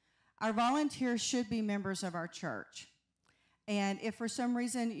mention, our volunteers should be members of our church. And if for some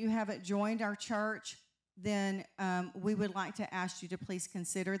reason you haven't joined our church, then we would like to ask you to please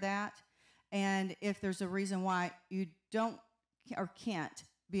consider that. And if there's a reason why you don't or can't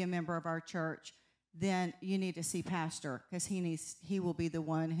be a member of our church, then you need to see Pastor, because he will be the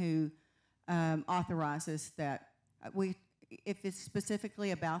one who authorizes that. If it's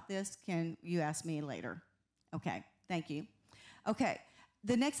specifically about this, can you ask me later? Okay, thank you. Okay,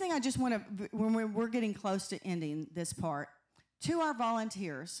 the next thing I just want to, when we're getting close to ending this part, to our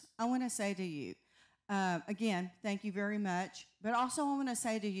volunteers, I want to say to you, again, thank you very much, but also I want to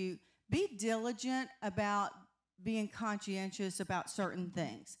say to you, be diligent about being conscientious about certain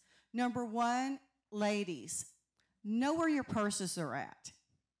things. Number one, ladies, know where your purses are at.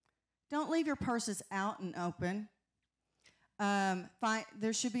 Don't leave your purses out and open.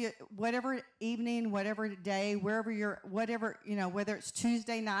 There should be whatever evening, whatever day, whether it's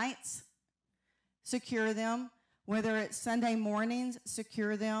Tuesday nights, secure them. Whether it's Sunday mornings,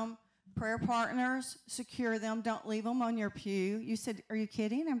 secure them. Prayer partners, secure them. Don't leave them on your pew. You said, are you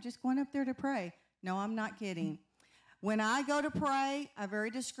kidding? I'm just going up there to pray. No, I'm not kidding. When I go to pray, I very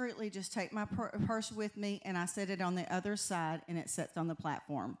discreetly just take my purse with me and I set it on the other side and it sits on the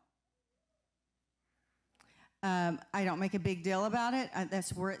platform. I don't make a big deal about it.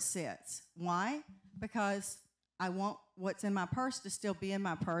 That's where it sits. Why? Because I want what's in my purse to still be in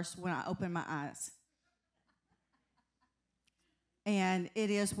my purse when I open my eyes. And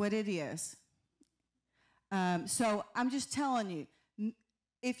it is what it is. So I'm just telling you,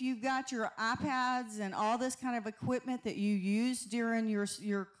 if you've got your iPads and all this kind of equipment that you use during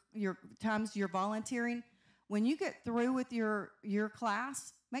your times you're volunteering, when you get through with your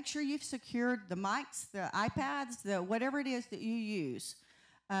class, make sure you've secured the mics, the iPads, the whatever it is that you use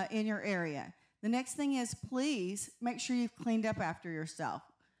in your area. The next thing is, please make sure you've cleaned up after yourself.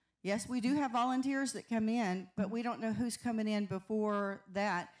 Yes, we do have volunteers that come in, but we don't know who's coming in before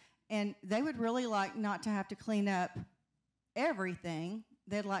that. And they would really like not to have to clean up everything.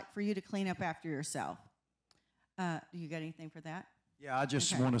 They'd like for you to clean up after yourself. Do you got anything for that? Yeah, I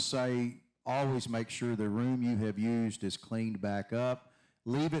just want to say, always make sure the room you have used is cleaned back up.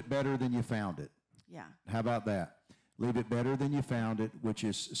 Leave it better than you found it. Yeah. How about that? leave it better than you found it, which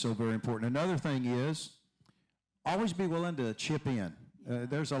is so very important. Another thing is always be willing to chip in.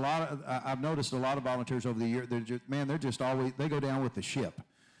 There's a lot of, I've noticed a lot of volunteers over the year, they're just always, they go down with the ship.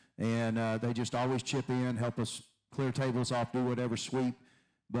 And they just always chip in, help us clear tables off, do whatever, sweep.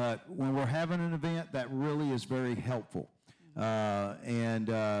 But when we're having an event, that really is very helpful. And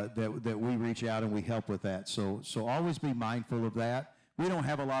that we reach out and we help with that. So always be mindful of that. We don't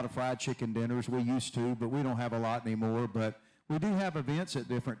have a lot of fried chicken dinners. We used to, but we don't have a lot anymore. But we do have events at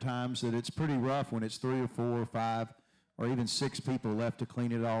different times that it's pretty rough when it's 3 or 4 or 5 or even 6 people left to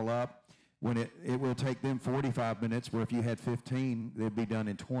clean it all up. When it will take them 45 minutes, where if you had 15, they'd be done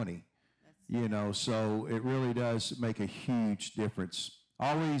in 20. You know, so it really does make a huge difference.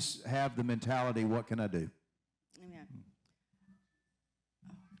 Always have the mentality, what can I do? Amen.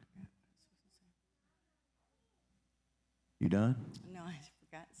 You done? No, I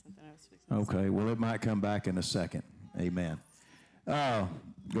forgot something I was fixing to say. Okay, well, it might come back in a second. Amen. Go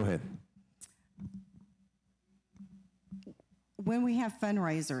ahead. When we have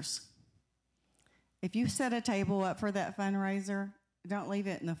fundraisers, if you set a table up for that fundraiser, don't leave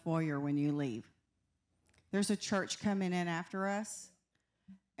it in the foyer when you leave. There's a church coming in after us,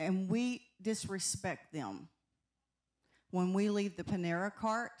 and we disrespect them. When we leave the Panera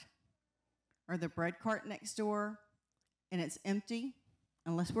cart or the bread cart next door and it's empty,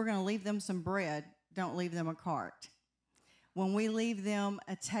 unless we're going to leave them some bread, don't leave them a cart. When we leave them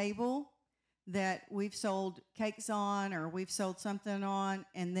a table that we've sold cakes on or we've sold something on,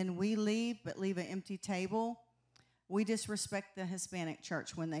 and then we leave but leave an empty table, we disrespect the Hispanic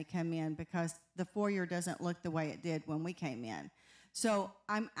church when they come in because the foyer doesn't look the way it did when we came in. So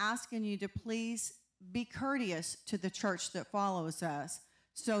I'm asking you to please be courteous to the church that follows us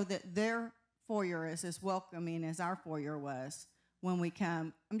so that their foyer is as welcoming as our foyer was when we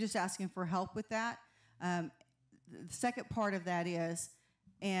come. I'm just asking for help with that. The second part of that is,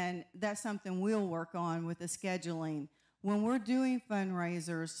 and that's something we'll work on with the scheduling. When we're doing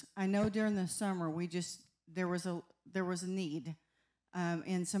fundraisers, I know during the summer there was a need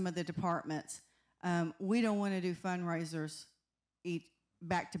in some of the departments. We don't want to do fundraisers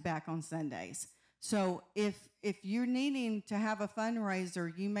back to back on Sundays. So if you're needing to have a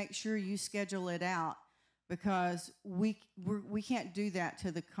fundraiser, you make sure you schedule it out because we can't do that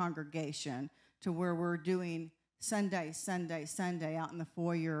to the congregation to where we're doing Sunday out in the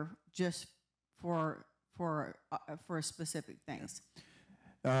foyer just for specific things.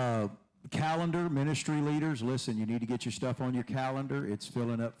 Calendar, ministry leaders, listen, you need to get your stuff on your calendar. It's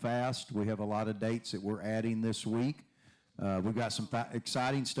filling up fast. We have a lot of dates that we're adding this week. We've got some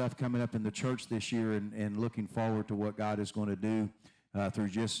exciting stuff coming up in the church this year and looking forward to what God is going to do through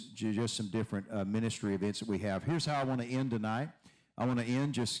just some different ministry events that we have. Here's how I want to end tonight. I want to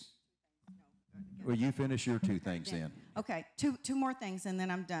end well, you finish your 2 things then. Okay, two more things and then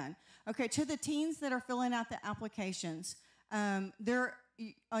I'm done. Okay, to the teens that are filling out the applications, they're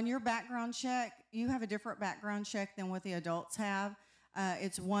on your background check, you have a different background check than what the adults have.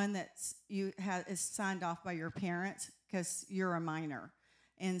 It's one that's is signed off by your parents because you're a minor.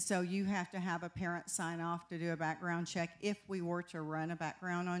 And so you have to have a parent sign off to do a background check. If we were to run a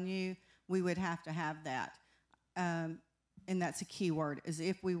background on you, we would have to have that. And that's a key word, is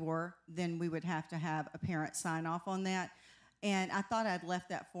if we were, then we would have to have a parent sign off on that. And I thought I'd left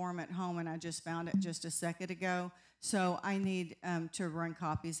that form at home, and I just found it just a second ago. So I need to run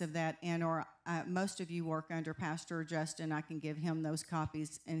copies of that, or most of you work under Pastor Justin. I can give him those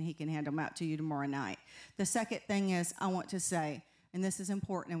copies, and he can hand them out to you tomorrow night. The second thing is I want to say, and this is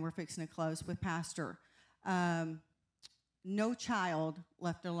important, and we're fixing to close with Pastor, no child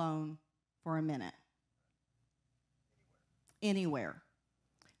left alone for a minute. Anywhere.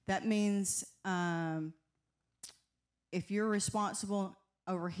 That means if you're responsible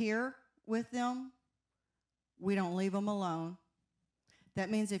over here with them, we don't leave them alone.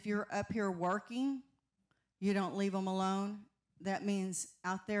 That means if you're up here working, you don't leave them alone. That means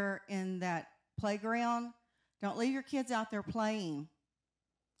out there in that playground, don't leave your kids out there playing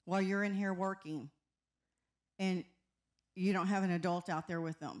while you're in here working and you don't have an adult out there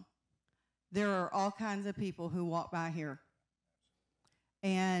with them. There are all kinds of people who walk by here,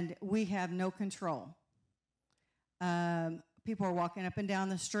 and we have no control. People are walking up and down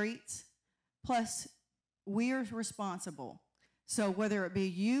the streets. Plus, we are responsible. So whether it be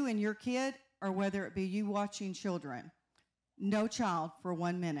you and your kid or whether it be you watching children, no child for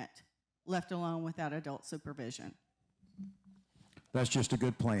 1 minute left alone without adult supervision. That's just a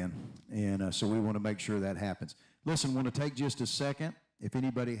good plan, and so we want to make sure that happens. Listen, want to take just a second. If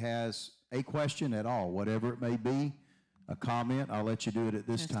anybody has a question at all, whatever it may be, a comment, I'll let you do it at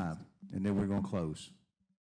this time, and then we're going to close.